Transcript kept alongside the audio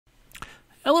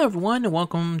Hello everyone and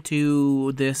welcome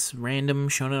to this random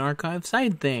Shonen Archive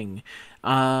side thing.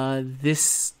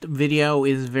 This video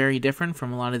is very different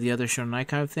from a lot of the other Shonen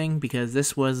Archive thing because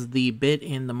this was the bit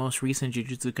in the most recent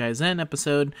Jujutsu Kaisen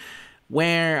episode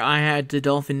where I had the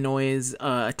dolphin noise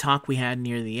talk we had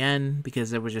near the end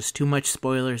because there was just too much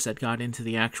spoilers that got into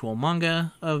the actual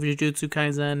manga of Jujutsu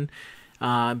Kaisen.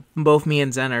 Both me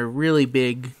and Zen are really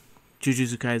big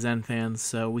Jujutsu Kaisen fans,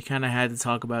 so we kind of had to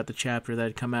talk about the chapter that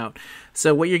had come out.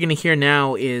 So what you're going to hear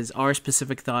now is our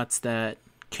specific thoughts that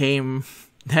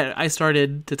I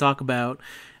started to talk about,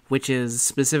 which is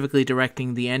specifically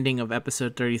directing the ending of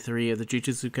episode 33 of the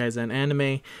Jujutsu Kaisen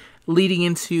anime, leading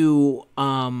into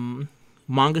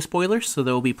manga spoilers, so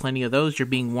there will be plenty of those. You're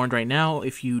being warned right now.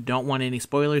 If you don't want any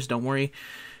spoilers, don't worry.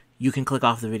 You can click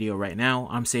off the video right now.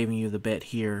 I'm saving you the bit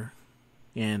here,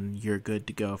 and you're good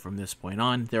to go from this point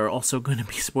on. There are also going to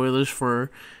be spoilers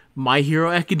for My Hero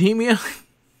Academia.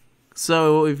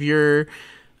 So if you're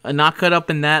not caught up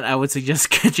in that, I would suggest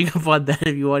catching up on that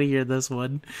if you want to hear this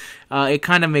one. It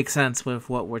kind of makes sense with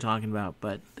what we're talking about,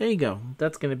 but there you go.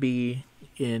 That's going to be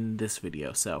in this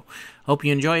video. So hope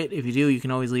you enjoy it. If you do, you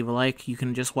can always leave a like. You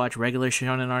can just watch regular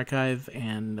Shonen Archive,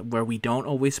 and where we don't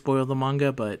always spoil the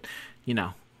manga, but you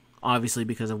know, obviously,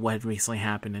 because of what had recently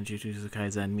happened in Jujutsu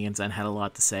Kaisen, me and Zen had a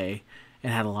lot to say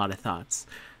and had a lot of thoughts.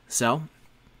 So,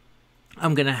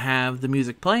 I'm going to have the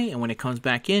music play, and when it comes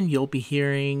back in, you'll be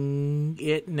hearing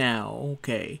it now.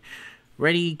 Okay.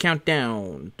 Ready?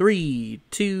 Countdown. 3,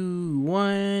 2,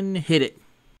 1, hit it.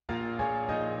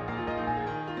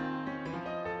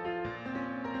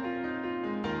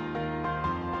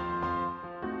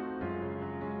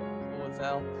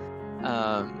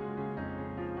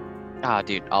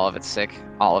 Dude, all of it's sick.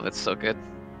 All of it's so good.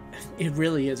 It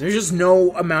really is. There's just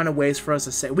no amount of ways for us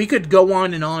to say. We could go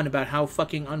on and on about how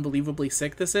fucking unbelievably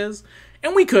sick this is,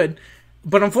 and we could,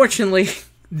 but unfortunately,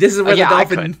 this is where the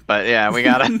dolphin. I could, but yeah, we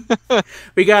gotta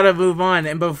we gotta move on.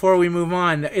 And before we move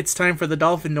on, it's time for the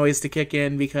dolphin noise to kick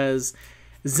in because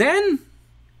Zen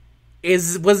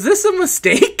was this a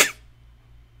mistake?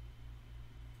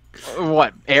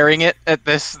 What, airing it at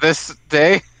this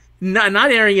day? Not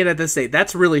airing it at this date.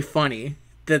 That's really funny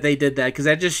that they did that, because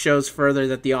that just shows further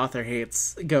that the author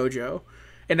hates Gojo.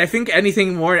 And I think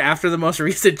anything more after the most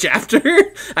recent chapter,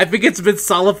 I think it's been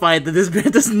solidified that this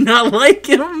man does not like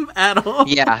him at all.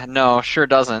 Yeah, no, sure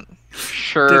doesn't.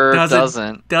 Sure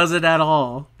doesn't. Doesn't at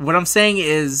all. What I'm saying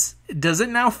is, does it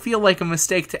now feel like a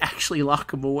mistake to actually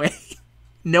lock him away?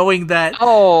 Knowing that...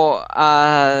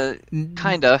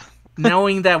 Kinda.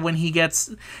 Knowing that when he gets...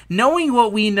 Knowing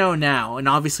what we know now, and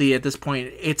obviously at this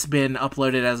point it's been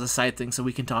uploaded as a side thing so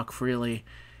we can talk freely,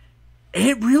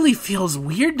 it really feels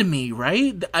weird to me,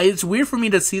 right? It's weird for me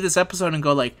to see this episode and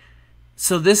go like,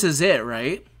 so this is it,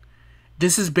 right?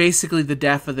 This is basically the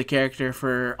death of the character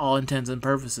for all intents and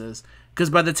purposes. Because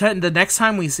by the next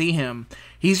time we see him,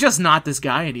 he's just not this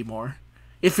guy anymore.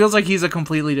 It feels like he's a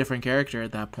completely different character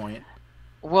at that point.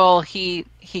 Well, he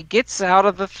gets out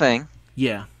of the thing.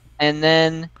 Yeah. And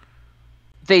then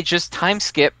they just time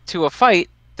skip to a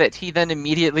fight that he then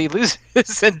immediately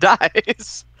loses and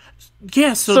dies.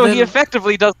 Yeah, so he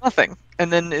effectively does nothing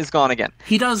and then is gone again.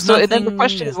 He does nothing. So then the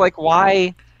question is like,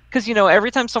 why? Because, you know,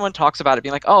 every time someone talks about it,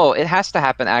 being like, oh, it has to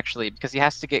happen actually because he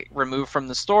has to get removed from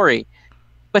the story.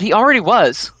 But he already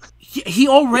was. He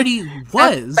already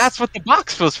was. That's what the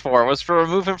box was for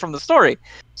remove him from the story.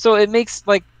 So it makes,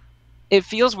 like, it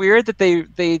feels weird that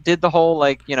they did the whole,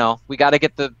 like, you know, we got to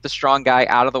get the strong guy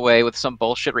out of the way with some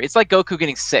bullshit. It's like Goku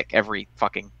getting sick every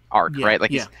fucking arc, right?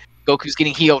 Like, Goku's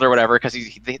getting healed or whatever because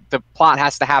the plot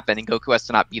has to happen and Goku has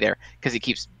to not be there because he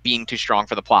keeps being too strong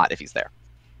for the plot if he's there.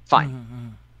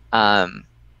 Fine. Mm-hmm.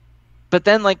 But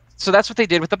then, like, so that's what they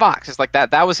did with the box. It's like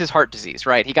that was his heart disease,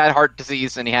 right? He got heart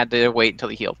disease and he had to wait until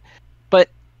he healed. But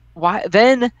why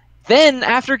then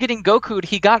after getting Goku'd,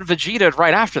 he got Vegeta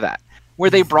right after that. Where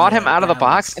they brought him out of the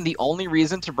box, and the only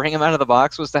reason to bring him out of the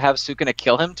box was to have Sukuna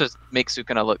kill him to make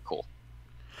Sukuna look cool.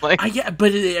 Like, yeah,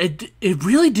 but it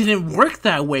really didn't work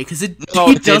that way because it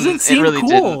doesn't seem really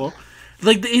cool. Didn't.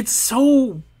 Like, it's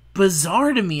so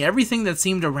bizarre to me. Everything that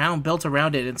seemed built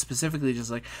around it, and specifically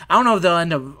just like, I don't know if they'll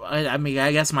end up. I mean,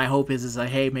 I guess my hope is like,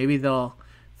 hey, maybe they'll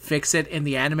fix it in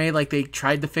the anime like they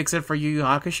tried to fix it for Yu Yu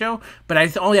Hakusho. But I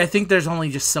think there's only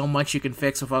just so much you can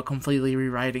fix without completely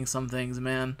rewriting some things,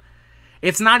 man.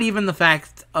 It's not even the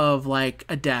fact of, like,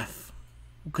 a death.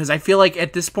 Because I feel like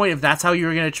at this point, if that's how you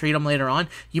were going to treat him later on,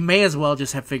 you may as well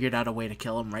just have figured out a way to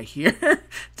kill him right here.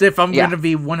 If I'm going to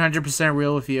be 100%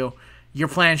 real with you, your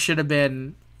plan should have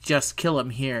been just kill him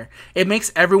here. It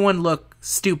makes everyone look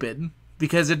stupid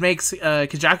because it makes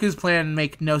Kajaku's plan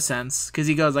make no sense, because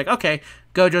he goes like, okay,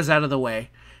 Gojo's out of the way,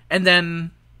 and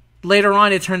then later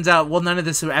on it turns out, well, none of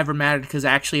this ever mattered, because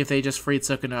actually if they just freed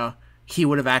Sukuna, he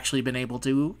would have actually been able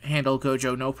to handle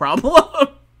Gojo no problem.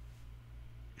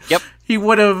 Yep. He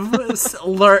would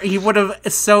have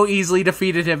so easily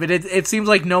defeated him. And it seems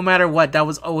like no matter what, that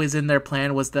was always in their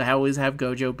plan, was to always have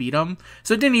Gojo beat him.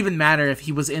 So it didn't even matter if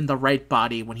he was in the right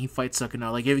body when he fights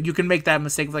Sukuna. Like, if you can make that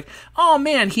mistake of like, oh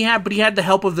man, he had the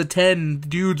help of the 10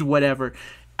 dudes, whatever.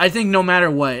 I think no matter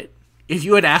what, if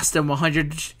you had asked him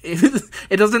 100,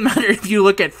 it doesn't matter if you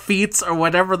look at feats or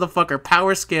whatever the fuck, or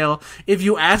power scale, if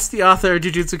you asked the author of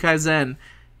Jujutsu Kaisen,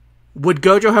 would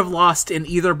Gojo have lost in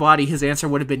either body, his answer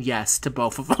would have been yes to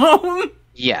both of them.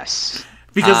 Yes.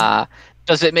 Because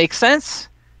does it make sense?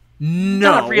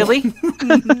 No. Not really.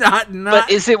 not.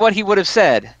 But is it what he would have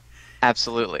said?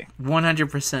 Absolutely.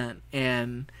 100%.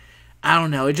 And I don't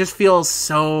know, it just feels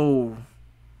so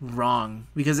wrong.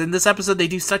 Because in this episode, they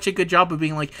do such a good job of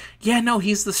being like, yeah, no,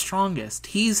 he's the strongest.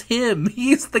 He's him.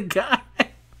 He's the guy.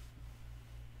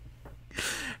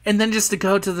 And then just to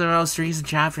go to the most recent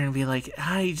chapter and be like,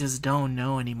 I just don't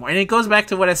know anymore. And it goes back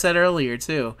to what I said earlier,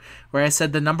 too. Where I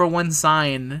said the number one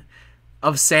sign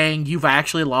of saying you've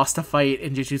actually lost a fight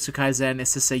in Jujutsu Kaisen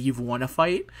is to say you've won a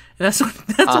fight. And that's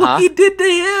what he did to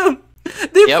him.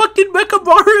 They fucking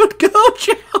Mechamaru'd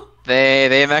Gojo.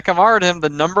 They Mechamaru'd him. The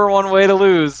number one way to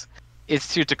lose is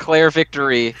to declare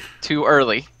victory too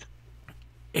early.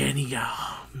 And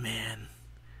oh, man.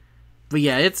 But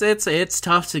yeah, it's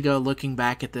tough to go looking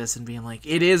back at this and being like,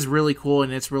 it is really cool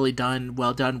and it's really done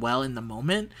well in the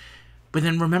moment. But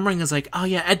then remembering is like, oh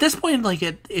yeah, at this point, like,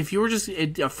 if you were just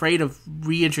afraid of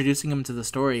reintroducing him to the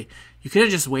story, you could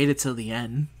have just waited till the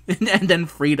end and then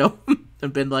freed him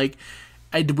and been like,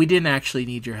 we didn't actually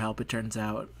need your help, it turns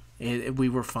out. We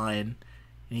were fine.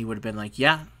 And he would have been like,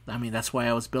 yeah, I mean, that's why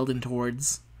I was building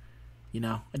towards,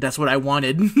 that's what I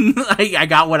wanted. I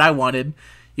got what I wanted.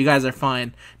 You guys are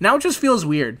fine. Now it just feels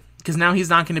weird, because now he's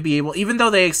not going to be able, even though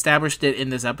they established it in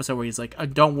this episode where he's like, oh,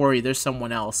 don't worry, there's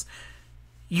someone else.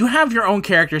 You have your own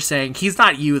character saying, he's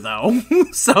not you, though.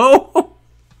 So,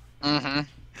 mm-hmm.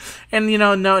 And,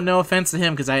 no offense to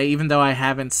him, because even though I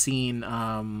haven't seen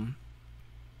Yuta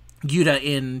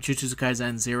in Jujutsu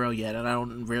Kaisen 0 yet, and I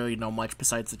don't really know much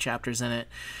besides the chapters in it,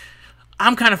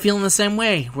 I'm kind of feeling the same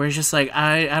way, where it's just like,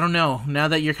 I don't know, now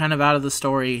that you're kind of out of the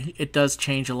story, it does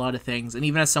change a lot of things. And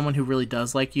even as someone who really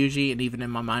does like Yuji, and even in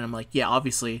my mind, I'm like, yeah,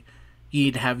 obviously, you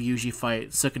need to have Yuji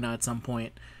fight Sukuna at some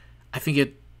point. I think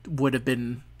it would have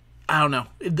been, I don't know,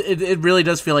 it really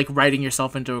does feel like writing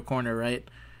yourself into a corner, right?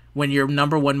 When your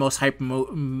number one most hype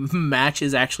match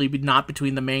is actually not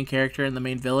between the main character and the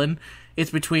main villain, it's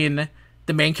between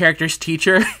the main character's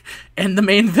teacher and the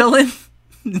main villain.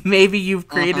 Maybe you've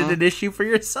created an issue for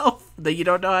yourself that you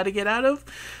don't know how to get out of.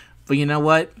 But you know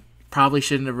what? Probably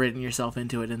shouldn't have written yourself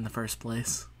into it in the first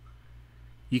place.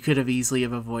 You could have easily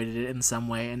have avoided it in some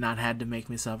way and not had to make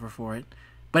me suffer for it.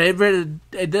 But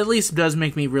it at least does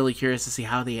make me really curious to see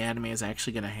how the anime is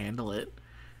actually going to handle it.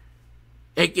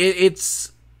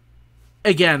 It's...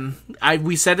 Again,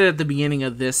 we said it at the beginning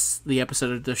of the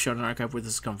episode of the Shonen Archive where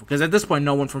this has come from. Because at this point,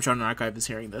 no one from Shonen Archive is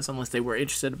hearing this, unless they were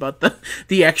interested about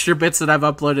the extra bits that I've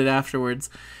uploaded afterwards.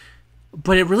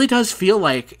 But it really does feel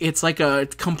like it's like a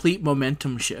complete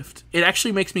momentum shift. It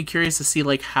actually makes me curious to see,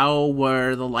 like, how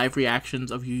were the live reactions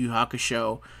of Yu Yu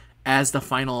Hakusho as the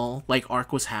final, like,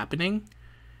 arc was happening.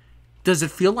 Does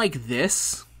it feel like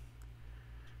this?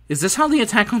 Is this how the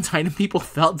Attack on Titan people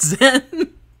felt,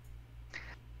 Zen?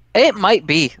 It might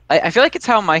be. I feel like it's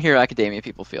how My Hero Academia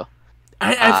people feel.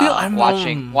 I feel I'm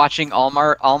watching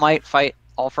All Might fight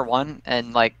All for One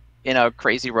and, like, in a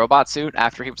crazy robot suit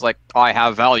after he was like, oh, I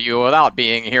have value without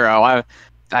being a hero. I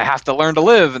have to learn to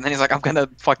live. And then he's like, I'm gonna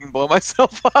fucking blow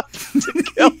myself up to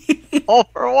kill All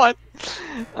for One.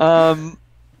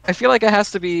 I feel like it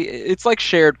has to be. It's like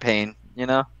shared pain,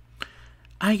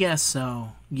 I guess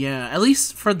so. Yeah, at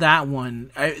least for that one.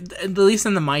 At least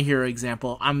in the My Hero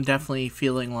example, I'm definitely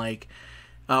feeling like...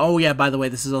 oh yeah, by the way,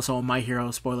 this is also a My Hero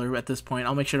spoiler at this point.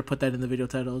 I'll make sure to put that in the video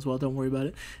title as well, don't worry about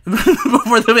it.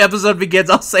 Before the episode begins,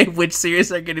 I'll say which series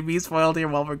are going to be spoiled here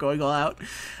while we're going all out.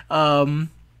 And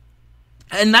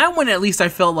that one, at least, I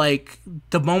felt like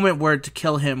the moment where to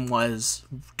kill him was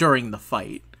during the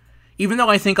fight. Even though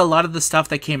I think a lot of the stuff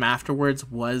that came afterwards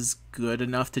was good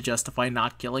enough to justify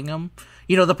not killing him.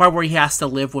 The part where he has to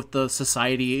live with the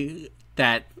society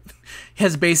that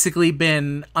has basically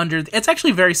been under... It's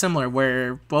actually very similar,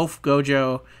 where both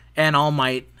Gojo and All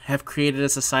Might have created a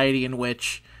society in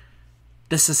which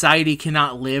the society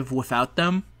cannot live without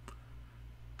them.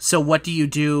 So what do you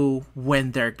do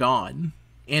when they're gone?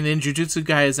 And in Jujutsu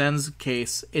Kaisen's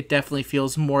case, it definitely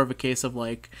feels more of a case of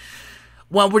like,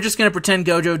 well, we're just going to pretend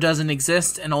Gojo doesn't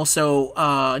exist, and also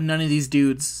none of these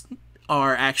dudes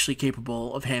are actually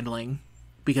capable of handling,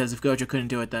 because if Gojo couldn't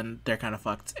do it, then they're kind of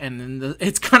fucked. And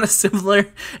it's kind of similar,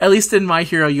 at least in My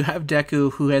Hero, you have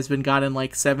Deku, who has been gotten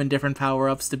like 7 different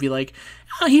power-ups to be like,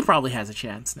 oh, he probably has a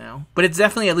chance now. But it's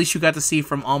definitely, at least you got to see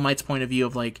from All Might's point of view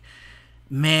of like,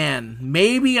 man,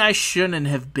 maybe I shouldn't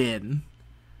have been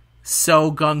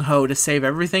so gung-ho to save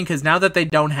everything, because now that they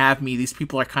don't have me, these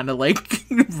people are kind of like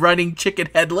running chicken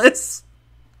headless.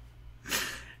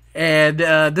 And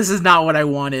this is not what I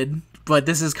wanted, but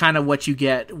this is kind of what you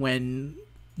get when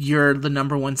you're the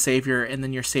number one savior and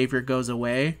then your savior goes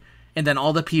away. And then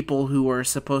all the people who were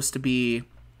supposed to be,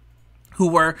 who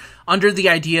were under the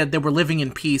idea they were living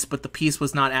in peace, but the peace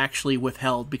was not actually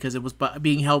withheld because it was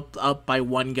being held up by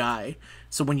one guy.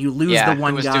 So when you lose the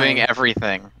one who was guy, doing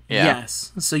everything. Yeah.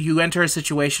 Yes. So you enter a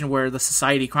situation where the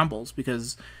society crumbles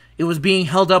because it was being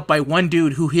held up by one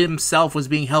dude who himself was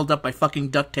being held up by fucking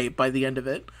duct tape by the end of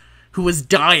it, who was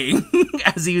dying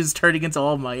as he was turning into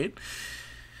All Might.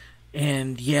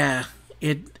 And yeah,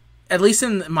 at least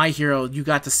in My Hero, you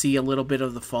got to see a little bit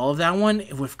of the fall of that one.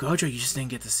 With Gojo, you just didn't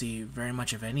get to see very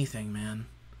much of anything, man.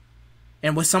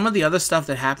 And with some of the other stuff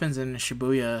that happens in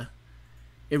Shibuya,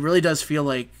 it really does feel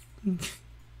like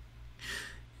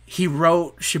he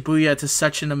wrote Shibuya to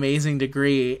such an amazing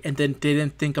degree and then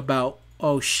didn't think about,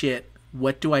 oh shit,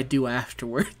 what do I do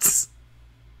afterwards?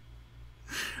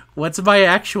 What's my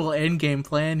actual endgame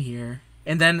plan here?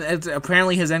 And then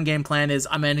apparently his endgame plan is,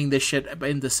 I'm ending this shit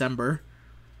in December.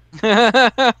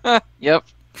 Yep.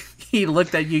 He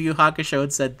looked at Yu Yu Hakusho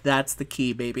and said, that's the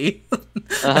key, baby.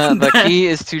 The key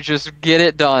is to just get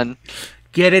it done.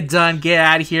 Get it done, get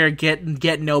out of here,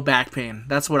 get no back pain.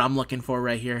 That's what I'm looking for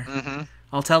right here. Mm-hmm.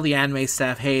 I'll tell the anime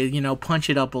staff, hey, punch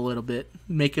it up a little bit.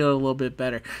 Make it a little bit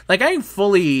better. Like, I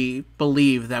fully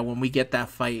believe that when we get that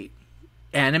fight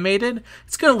animated,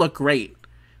 it's going to look great.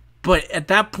 But at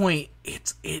that point,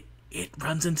 it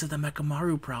runs into the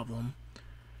Mekamaru problem.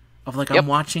 Of, like, I'm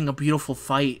watching a beautiful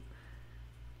fight,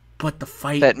 but the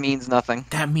fight... That means nothing.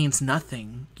 That means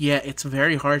nothing. Yeah, it's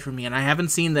very hard for me, and I haven't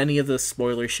seen any of the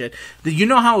spoiler shit. You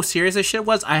know how serious this shit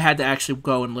was? I had to actually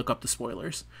go and look up the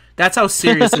spoilers. That's how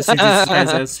serious this Jujutsu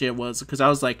Kaisen shit was, because I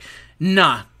was like,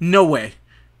 nah, no way.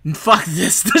 Fuck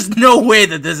this. There's no way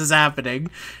that this is happening.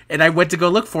 And I went to go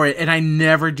look for it, and I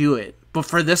never do it. But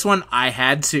for this one, I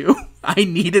had to. I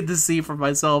needed to see for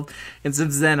myself, and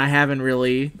since then, I haven't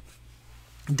really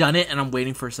done it, and I'm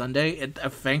waiting for Sunday.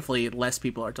 Thankfully, less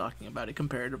people are talking about it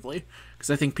comparatively, because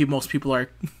I think most people are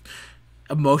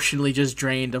emotionally just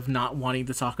drained of not wanting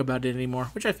to talk about it anymore,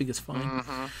 which I think is fine.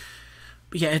 Mm-hmm.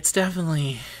 But yeah, it's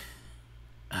definitely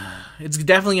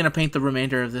going to paint the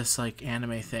remainder of this like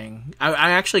anime thing.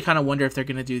 I actually kind of wonder if they're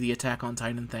going to do the Attack on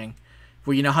Titan thing,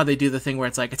 where you know how they do the thing where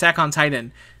it's like Attack on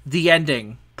Titan, the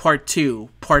ending, part 2,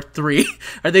 part 3.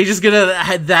 Are they just gonna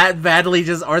have that badly?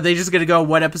 Are they just gonna go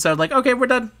one episode like, okay, we're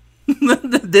done?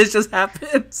 This just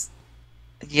happens.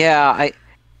 Yeah,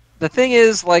 the thing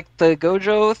is, like, the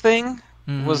Gojo thing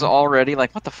was already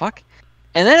like, what the fuck?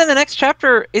 And then in the next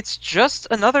chapter, it's just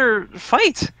another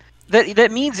fight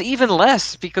that means even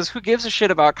less, because who gives a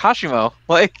shit about Kashimo?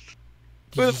 Like,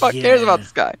 who the fuck cares about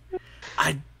this guy?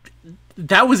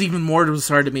 That was even more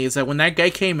bizarre to me, is that when that guy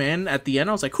came in at the end,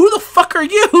 I was like, who the fuck are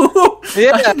you?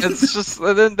 Yeah, it's just,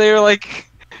 and then they're like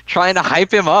trying to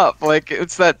hype him up. Like,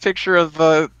 it's that picture of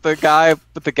the guy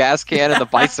with the gas can and the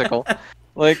bicycle.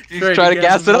 Like, he's trying to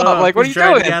gas it up. Like, what are you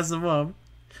doing? To gas him up.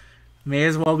 May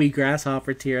as well be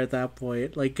Grasshopper tier at that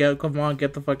point. Like, come on,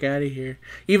 get the fuck out of here.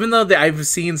 Even though I've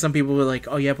seen some people who are like,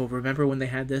 oh yeah, but remember when they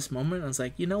had this moment? I was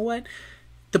like, you know what?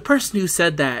 The person who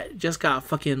said that just got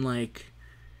fucking, like,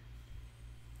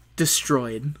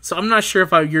 destroyed. So I'm not sure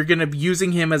if you're going to be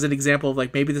using him as an example of,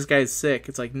 like, maybe this guy is sick.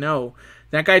 It's like, no.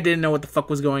 That guy didn't know what the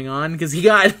fuck was going on, because he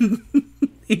got...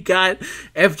 he got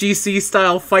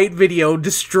FGC-style fight video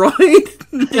destroyed.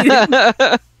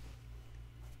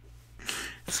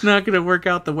 It's not going to work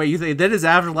out the way you think. Then his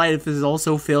afterlife is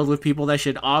also filled with people that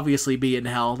should obviously be in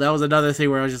hell. That was another thing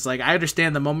where I was just like, I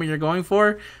understand the moment you're going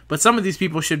for, but some of these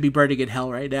people should be burning in hell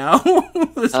right now.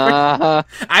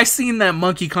 I've seen that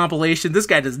monkey compilation. This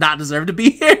guy does not deserve to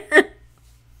be here.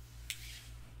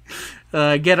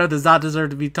 Ghetto does not deserve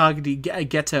to be talking to you.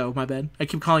 Ghetto, my bad. I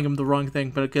keep calling him the wrong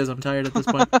thing, but because I'm tired at this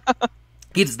point.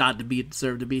 He does not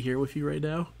deserve to be here with you right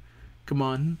now. Come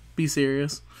on, be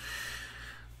serious.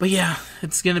 But yeah,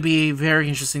 it's going to be very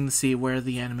interesting to see where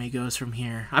the anime goes from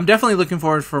here. I'm definitely looking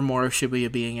forward for more of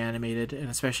Shibuya being animated,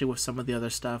 and especially with some of the other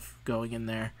stuff going in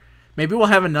there. Maybe we'll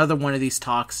have another one of these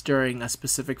talks during a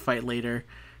specific fight later,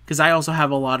 because I also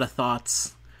have a lot of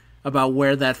thoughts about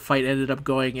where that fight ended up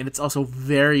going, and it's also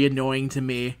very annoying to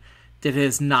me that it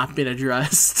has not been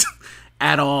addressed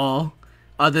at all,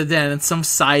 other than in some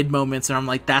side moments where I'm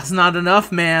like, that's not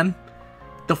enough, man.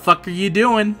 The fuck are you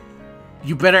doing?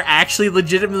 You better actually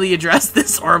legitimately address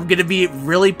this, or I'm gonna be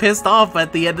really pissed off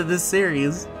at the end of this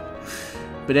series.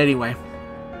 But anyway,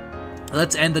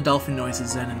 let's end the dolphin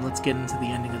noises then, and let's get into the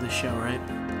ending of the show, right?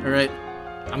 Alright,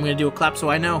 I'm gonna do a clap so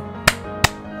I know.